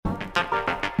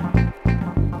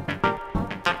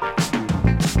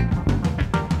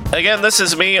Again, this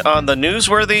is me on the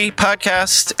Newsworthy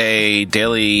podcast, a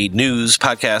daily news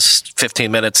podcast,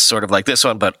 15 minutes, sort of like this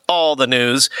one, but all the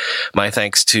news. My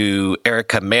thanks to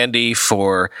Erica Mandy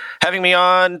for having me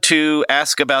on to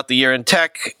ask about the year in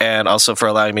tech and also for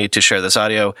allowing me to share this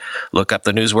audio. Look up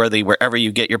the Newsworthy wherever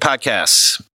you get your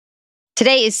podcasts.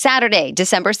 Today is Saturday,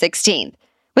 December 16th.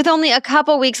 With only a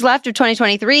couple weeks left of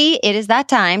 2023, it is that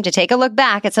time to take a look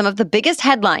back at some of the biggest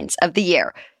headlines of the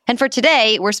year. And for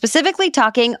today, we're specifically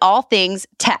talking all things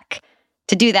tech.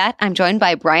 To do that, I'm joined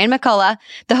by Brian McCullough,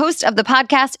 the host of the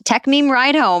podcast Tech Meme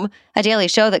Ride Home, a daily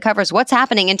show that covers what's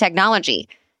happening in technology.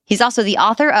 He's also the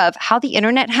author of How the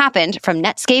Internet Happened from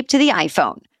Netscape to the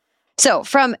iPhone. So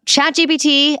from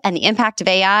ChatGPT and the impact of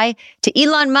AI to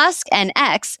Elon Musk and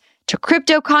X to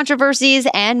crypto controversies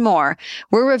and more,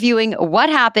 we're reviewing what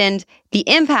happened, the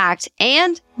impact,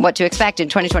 and what to expect in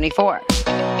 2024.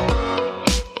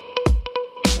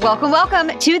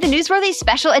 Welcome to the Newsworthy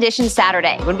Special Edition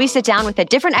Saturday, when we sit down with a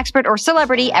different expert or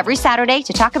celebrity every Saturday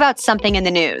to talk about something in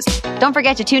the news. Don't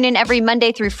forget to tune in every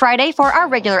Monday through Friday for our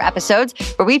regular episodes,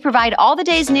 where we provide all the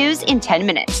day's news in 10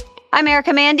 minutes. I'm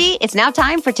Erica Mandy. It's now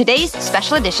time for today's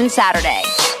Special Edition Saturday.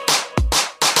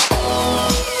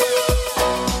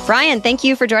 Brian, thank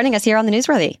you for joining us here on the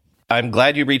Newsworthy. I'm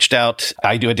glad you reached out.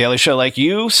 I do a daily show like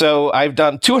you, so I've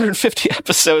done 250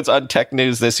 episodes on tech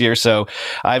news this year, so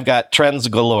I've got trends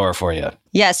galore for you.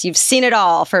 Yes, you've seen it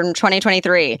all from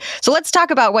 2023. So let's talk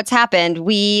about what's happened.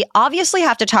 We obviously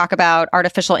have to talk about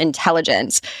artificial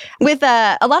intelligence, with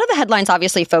a lot of the headlines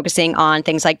obviously focusing on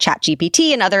things like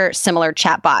ChatGPT and other similar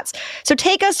chatbots. So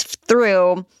take us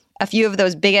through a few of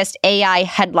those biggest AI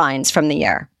headlines from the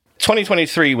year.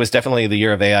 2023 was definitely the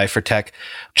year of AI for tech.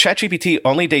 ChatGPT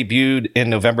only debuted in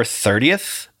November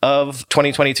 30th of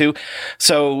 2022.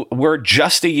 So we're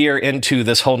just a year into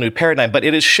this whole new paradigm, but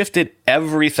it has shifted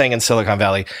everything in Silicon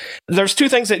Valley. There's two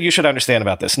things that you should understand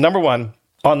about this. Number one,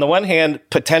 on the one hand,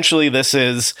 potentially this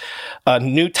is a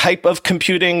new type of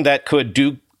computing that could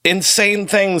do insane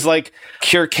things like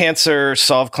cure cancer,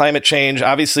 solve climate change.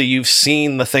 Obviously, you've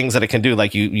seen the things that it can do.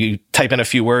 Like you type in a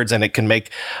few words and it can make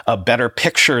a better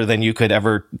picture than you could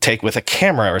ever take with a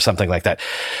camera or something like that.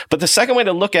 But the second way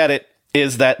to look at it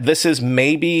is that this is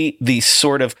maybe the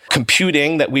sort of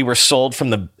computing that we were sold from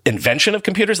the invention of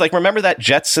computers. Like, remember that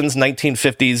Jetsons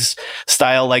 1950s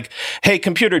style, like, hey,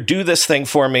 computer, do this thing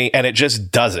for me, and it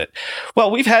just does it. Well,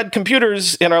 we've had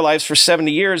computers in our lives for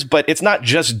 70 years, but it's not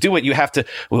just do it. You have to,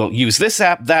 use this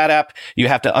app, that app. You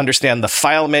have to understand the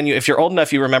file menu. If you're old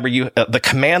enough, you remember the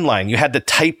command line. You had to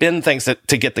type in things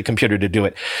to get the computer to do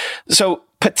it. So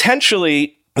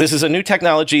potentially, this is a new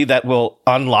technology that will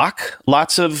unlock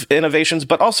lots of innovations,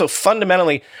 but also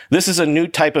fundamentally, this is a new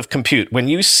type of compute. When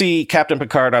you see Captain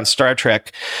Picard on Star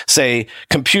Trek say,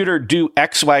 computer, do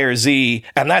X, Y, or Z,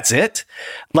 and that's it,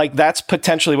 like that's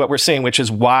potentially what we're seeing, which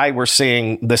is why we're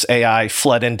seeing this AI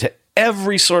flood into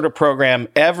every sort of program,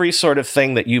 every sort of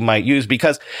thing that you might use,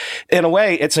 because in a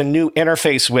way, it's a new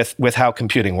interface with how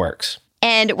computing works.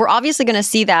 And we're obviously going to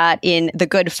see that in the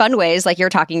good, fun ways like you're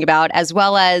talking about, as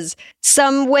well as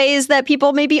some ways that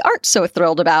people maybe aren't so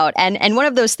thrilled about. And one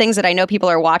of those things that I know people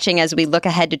are watching as we look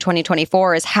ahead to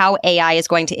 2024 is how AI is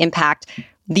going to impact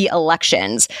the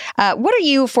elections. What are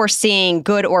you foreseeing,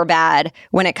 good or bad,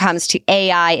 when it comes to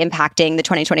AI impacting the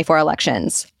 2024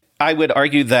 elections? I would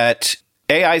argue that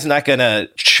AI is not going to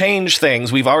change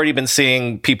things. We've already been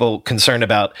seeing people concerned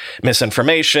about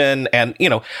misinformation and,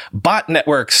 bot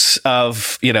networks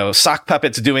of, sock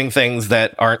puppets doing things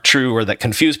that aren't true or that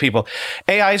confuse people.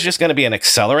 AI is just going to be an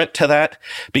accelerant to that,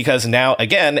 because now,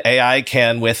 again, AI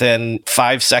can, within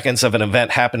 5 seconds of an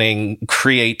event happening,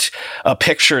 create a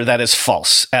picture that is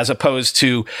false, as opposed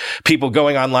to people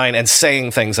going online and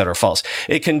saying things that are false.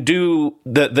 It can do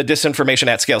the disinformation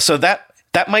at scale. So that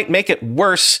might make it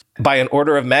worse by an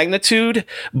order of magnitude,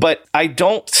 but I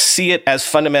don't see it as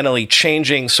fundamentally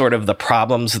changing sort of the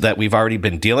problems that we've already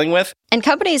been dealing with. And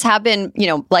companies have been,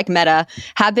 like Meta,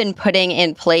 have been putting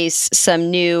in place some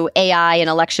new AI and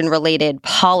election-related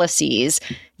policies.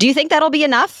 Do you think that'll be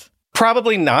enough?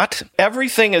 Probably not.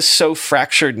 Everything is so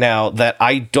fractured now that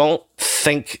I don't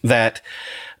think that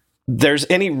there's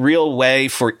any real way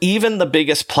for even the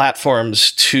biggest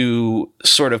platforms to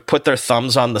sort of put their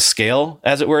thumbs on the scale,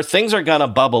 as it were. Things are going to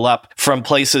bubble up from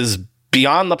places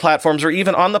beyond the platforms, or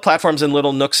even on the platforms in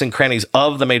little nooks and crannies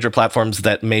of the major platforms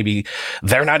that maybe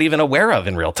they're not even aware of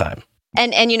in real time.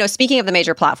 And speaking of the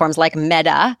major platforms like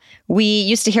Meta, we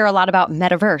used to hear a lot about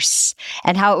metaverse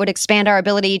and how it would expand our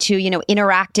ability to,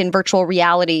 interact in virtual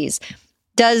realities.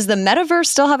 Does the metaverse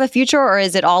still have a future, or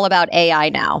is it all about AI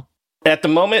now? At the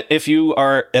moment, if you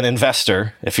are an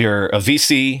investor, if you're a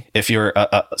VC, if you're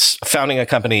founding a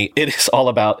company, it is all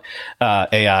about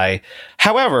AI.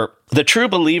 However, the true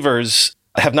believers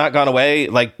have not gone away.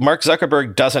 Like Mark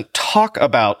Zuckerberg doesn't talk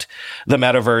about the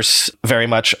metaverse very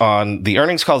much on the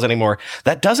earnings calls anymore.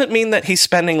 That doesn't mean that he's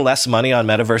spending less money on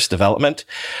metaverse development.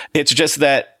 It's just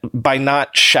that by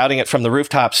not shouting it from the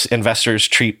rooftops, investors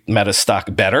treat Meta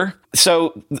stock better.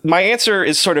 So my answer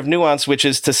is sort of nuanced, which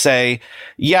is to say,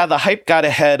 yeah, the hype got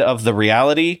ahead of the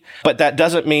reality, but that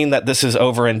doesn't mean that this is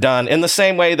over and done. In the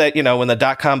same way that, when the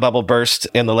dot-com bubble burst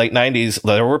in the late 90s,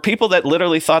 there were people that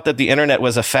literally thought that the internet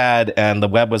was a fad and the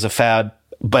web was a fad,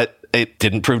 but it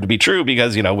didn't prove to be true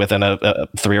because, within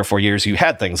 3 or 4 years, you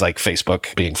had things like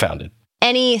Facebook being founded.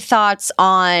 Any thoughts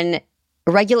on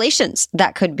regulations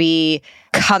that could be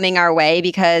coming our way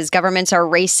because governments are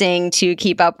racing to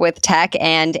keep up with tech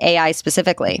and AI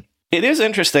specifically? It is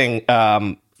interesting.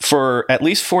 For at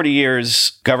least 40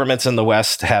 years, governments in the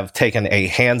West have taken a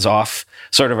hands-off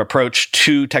sort of approach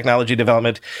to technology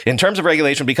development in terms of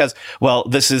regulation because, well,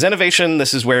 this is innovation.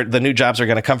 This is where the new jobs are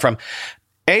going to come from.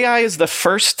 AI is the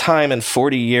first time in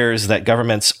 40 years that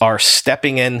governments are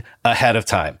stepping in ahead of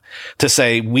time to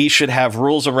say, we should have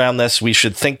rules around this. We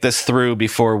should think this through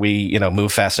before we,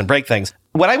 move fast and break things.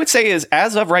 What I would say is,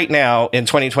 as of right now in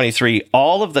 2023,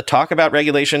 all of the talk about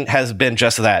regulation has been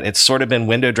just that. It's sort of been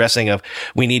window dressing of,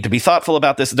 we need to be thoughtful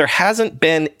about this. There hasn't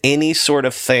been any sort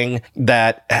of thing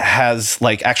that has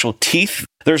like actual teeth.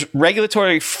 There's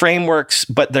regulatory frameworks,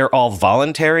 but they're all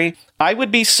voluntary. I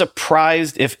would be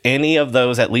surprised if any of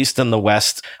those, at least in the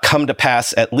West, come to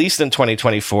pass, at least in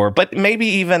 2024, but maybe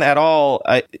even at all,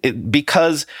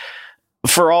 because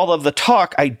for all of the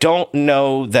talk, I don't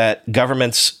know that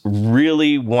governments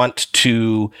really want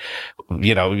to,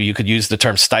 you could use the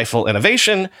term stifle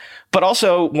innovation, but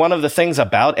also one of the things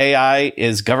about AI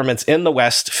is governments in the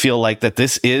West feel like that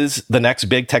this is the next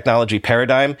big technology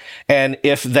paradigm. And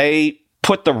if they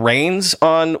put the reins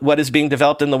on what is being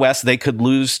developed in the West, they could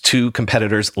lose to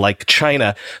competitors like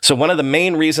China. So one of the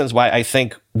main reasons why I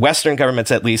think Western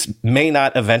governments at least may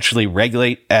not eventually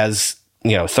regulate as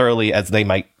thoroughly as they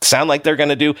might sound like they're going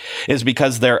to do is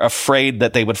because they're afraid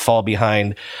that they would fall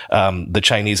behind the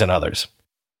Chinese and others.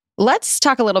 Let's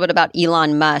talk a little bit about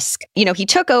Elon Musk. He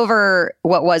took over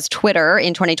what was Twitter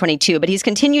in 2022, but he's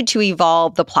continued to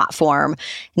evolve the platform.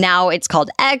 Now it's called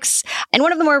X. And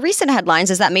one of the more recent headlines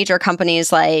is that major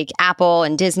companies like Apple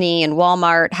and Disney and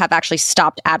Walmart have actually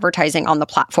stopped advertising on the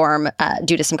platform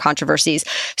due to some controversies.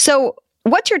 So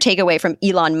what's your takeaway from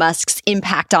Elon Musk's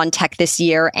impact on tech this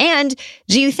year? And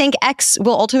do you think X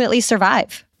will ultimately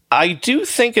survive? I do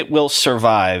think it will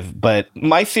survive, but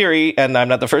my theory, and I'm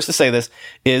not the first to say this,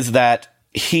 is that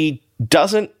it's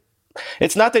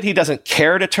not that he doesn't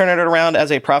care to turn it around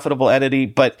as a profitable entity,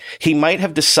 but he might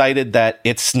have decided that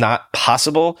it's not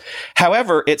possible.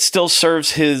 However, it still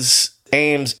serves his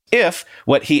aims if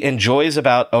what he enjoys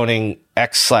about owning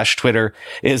X/Twitter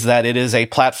is that it is a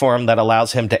platform that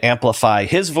allows him to amplify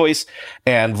his voice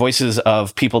and voices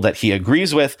of people that he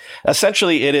agrees with.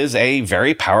 Essentially, it is a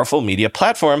very powerful media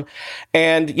platform.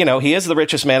 And, he is the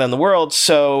richest man in the world.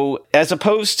 So as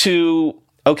opposed to,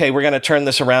 okay, we're going to turn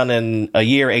this around in a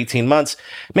year, 18 months.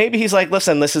 Maybe he's like,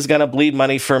 listen, this is going to bleed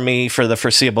money for me for the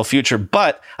foreseeable future,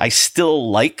 but I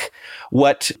still like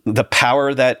what the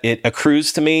power that it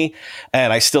accrues to me.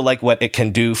 And I still like what it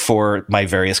can do for my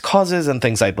various causes and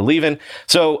things I believe in.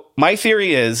 So my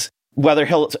theory is, whether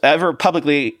he'll ever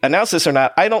publicly announce this or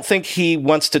not, I don't think he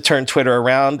wants to turn Twitter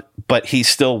around, but he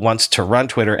still wants to run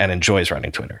Twitter and enjoys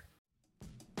running Twitter.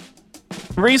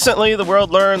 Recently, the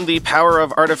world learned the power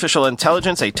of artificial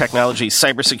intelligence, a technology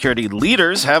cybersecurity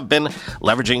leaders have been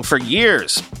leveraging for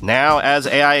years. Now, as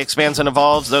AI expands and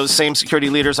evolves, those same security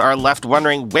leaders are left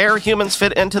wondering where humans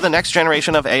fit into the next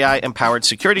generation of AI-empowered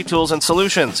security tools and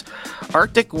solutions.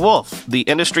 Arctic Wolf, the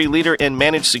industry leader in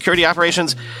managed security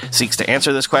operations, seeks to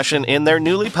answer this question in their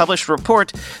newly published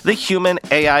report, The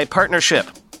Human-AI Partnership.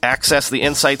 Access the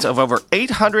insights of over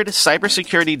 800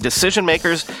 cybersecurity decision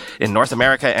makers in North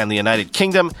America and the United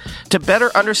Kingdom to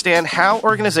better understand how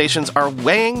organizations are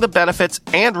weighing the benefits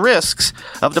and risks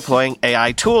of deploying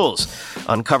AI tools.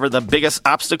 Uncover the biggest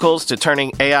obstacles to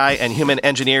turning AI and human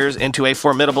engineers into a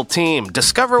formidable team.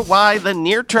 Discover why the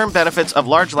near-term benefits of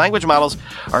large language models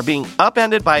are being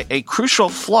upended by a crucial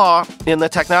flaw in the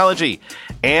technology.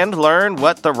 And learn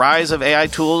what the rise of AI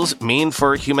tools mean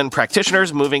for human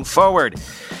practitioners moving forward.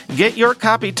 Get your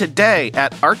copy today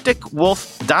at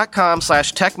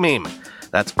arcticwolf.com/techmeme.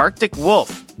 That's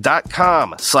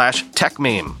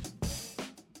arcticwolf.com/techmeme.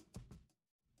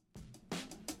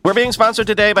 We're being sponsored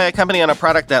today by a company on a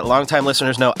product that longtime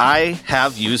listeners know I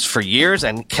have used for years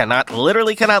and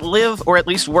literally cannot live or at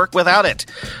least work without it.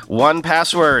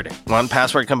 1Password.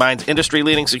 1Password combines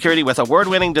industry-leading security with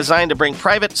award-winning design to bring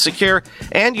private, secure,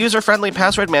 and user-friendly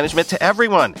password management to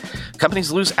everyone.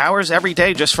 Companies lose hours every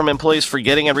day just from employees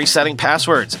forgetting and resetting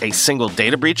passwords. A single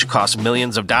data breach costs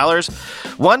millions of dollars.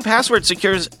 1Password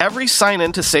secures every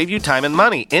sign-in to save you time and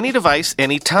money, any device,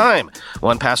 anytime.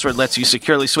 1Password lets you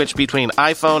securely switch between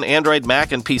iPhone, Android,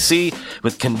 Mac, and PC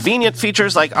with convenient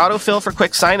features like autofill for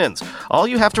quick sign-ins. All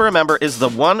you have to remember is the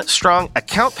one strong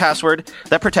account password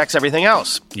that protects everything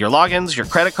else. Your logins, your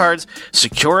credit cards,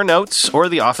 secure notes, or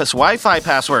the office Wi-Fi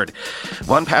password.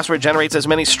 1Password generates as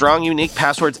many strong, unique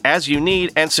passwords as you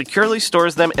need and securely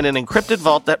stores them in an encrypted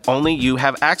vault that only you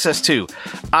have access to.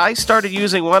 I started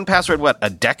using 1Password, a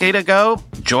decade ago?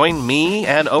 Join me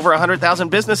and over 100,000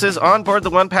 businesses on board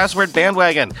the 1Password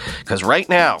bandwagon. Because right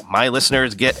now, my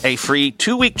listeners get a free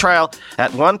 2-week trial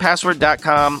at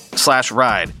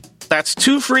onepassword.com/ride. That's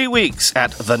 2 free weeks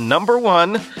at the number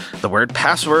 1, the word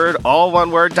password, all one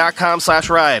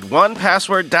word.com/ride.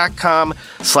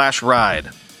 Onepassword.com/ride.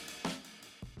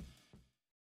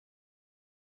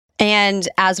 And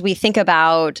as we think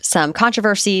about some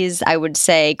controversies, I would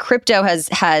say crypto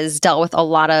has dealt with a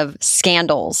lot of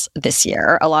scandals this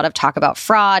year, a lot of talk about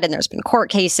fraud, and there's been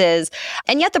court cases.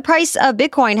 And yet the price of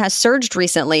Bitcoin has surged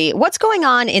recently. What's going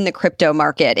on in the crypto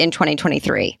market in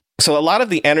 2023? So a lot of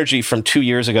the energy from 2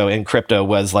 years ago in crypto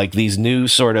was like these new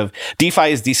sort of DeFi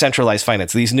is decentralized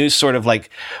finance, these new sort of like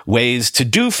ways to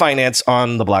do finance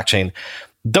on the blockchain.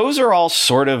 Those are all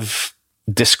sort of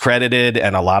discredited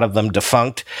and a lot of them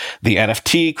defunct. The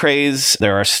NFT craze,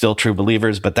 there are still true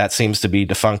believers, but that seems to be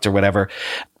defunct or whatever.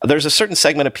 There's a certain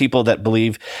segment of people that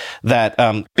believe that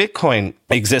Bitcoin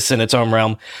exists in its own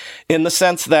realm in the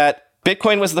sense that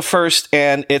Bitcoin was the first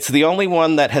and it's the only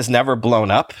one that has never blown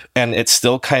up and it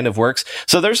still kind of works.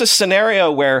 So there's a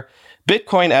scenario where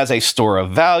Bitcoin as a store of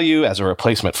value, as a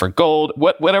replacement for gold,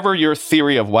 whatever your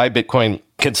theory of why Bitcoin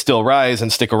can still rise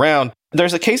and stick around,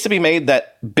 there's a case to be made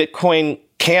that Bitcoin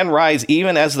can rise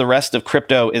even as the rest of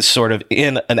crypto is sort of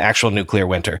in an actual nuclear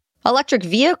winter. Electric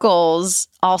vehicles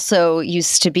also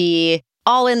used to be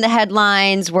all in the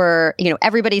headlines where,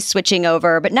 everybody's switching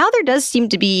over. But now there does seem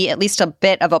to be at least a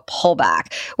bit of a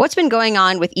pullback. What's been going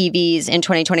on with EVs in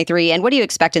 2023 and what do you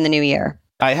expect in the new year?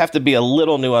 I have to be a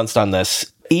little nuanced on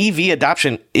this. EV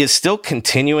adoption is still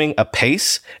continuing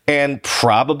apace and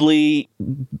probably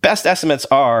best estimates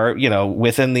are,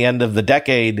 within the end of the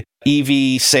decade,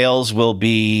 EV sales will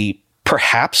be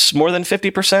perhaps more than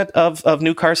 50% of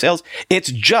new car sales. It's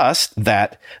just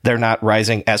that they're not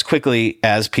rising as quickly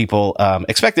as people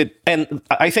expected. And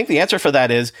I think the answer for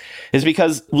that is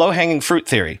because low-hanging fruit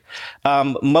theory.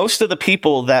 Most of the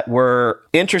people that were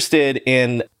interested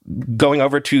in going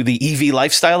over to the EV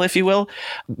lifestyle, if you will,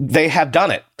 they have done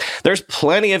it. There's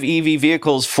plenty of EV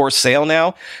vehicles for sale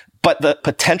now, but the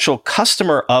potential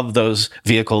customer of those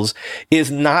vehicles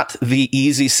is not the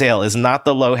easy sale, is not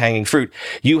the low-hanging fruit.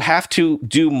 You have to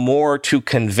do more to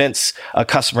convince a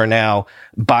customer now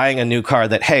buying a new car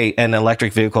that, hey, an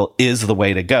electric vehicle is the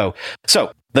way to go.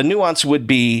 So the nuance would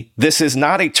be, this is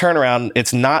not a turnaround.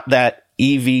 It's not that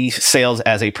EV sales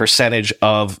as a percentage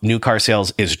of new car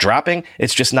sales is dropping.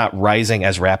 It's just not rising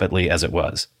as rapidly as it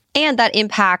was. And that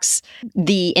impacts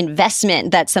the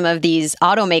investment that some of these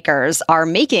automakers are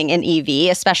making in EV,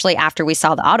 especially after we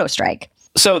saw the auto strike.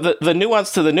 So the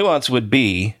nuance to the nuance would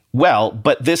be,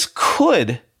 but this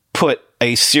could put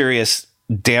a serious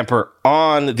damper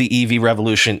on the EV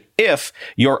revolution if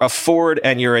you're a Ford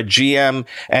and you're a GM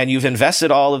and you've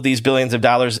invested all of these billions of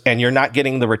dollars and you're not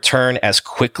getting the return as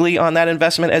quickly on that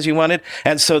investment as you wanted.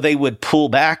 And so they would pull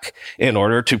back in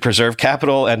order to preserve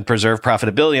capital and preserve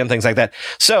profitability and things like that.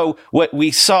 So what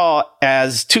we saw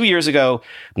as 2 years ago,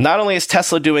 not only is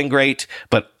Tesla doing great,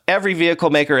 but every vehicle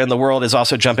maker in the world is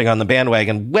also jumping on the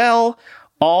bandwagon. Well,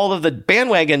 all of the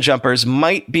bandwagon jumpers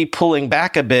might be pulling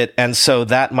back a bit. And so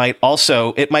that might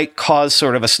cause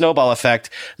sort of a snowball effect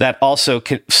that also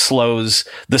slows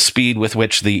the speed with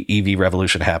which the EV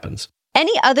revolution happens.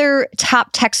 Any other top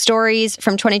tech stories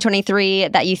from 2023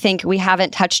 that you think we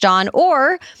haven't touched on,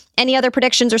 or any other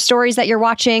predictions or stories that you're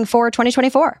watching for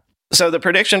 2024? So the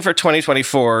prediction for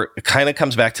 2024 kind of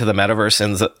comes back to the metaverse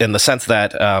in the sense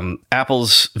that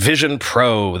Apple's Vision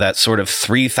Pro, that sort of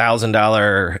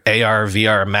 $3,000 AR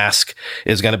VR mask,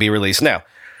 is going to be released. Now,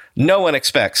 no one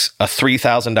expects a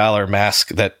 $3,000 mask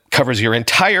that covers your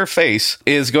entire face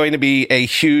is going to be a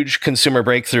huge consumer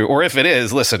breakthrough. Or if it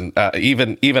is, listen,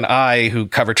 even I, who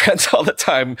cover trends all the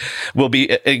time, will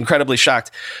be incredibly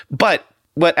shocked. But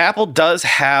what Apple does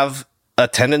have a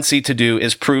tendency to do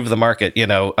is prove the market.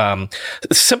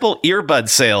 Simple earbud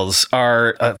sales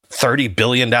are a $30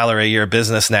 billion a year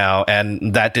business now,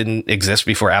 and that didn't exist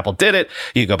before Apple did it.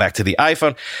 You go back to the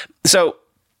iPhone. So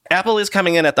Apple is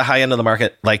coming in at the high end of the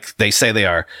market like they say they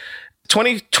are.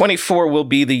 2024 will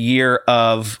be the year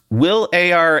of, will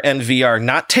AR and VR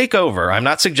not take over? I'm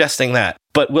not suggesting that,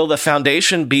 but will the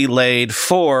foundation be laid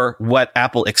for what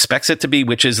Apple expects it to be,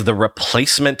 which is the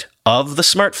replacement of the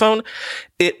smartphone?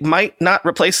 It might not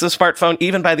replace the smartphone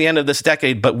even by the end of this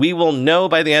decade, but we will know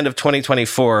by the end of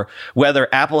 2024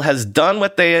 whether Apple has done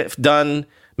what they have done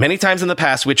many times in the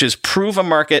past, which is prove a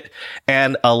market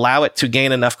and allow it to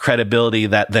gain enough credibility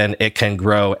that then it can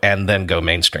grow and then go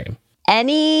mainstream.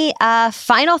 Any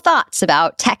final thoughts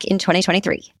about tech in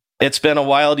 2023? It's been a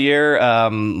wild year.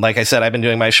 Like I said, I've been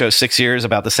doing my show 6 years,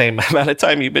 about the same amount of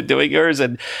time you've been doing yours.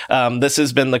 And this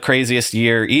has been the craziest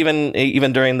year, even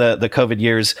during the COVID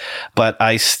years. But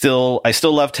I still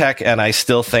love tech, and I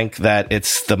still think that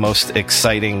it's the most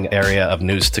exciting area of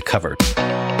news to cover.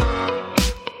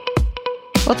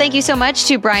 Well, thank you so much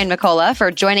to Brian McCullough for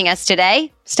joining us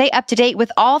today. Stay up to date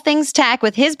with all things tech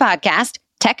with his podcast,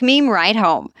 Tech Meme Ride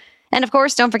Home. And of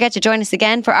course, don't forget to join us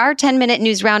again for our 10-minute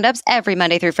news roundups every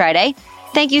Monday through Friday.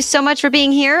 Thank you so much for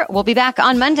being here. We'll be back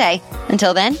on Monday.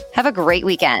 Until then, have a great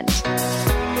weekend.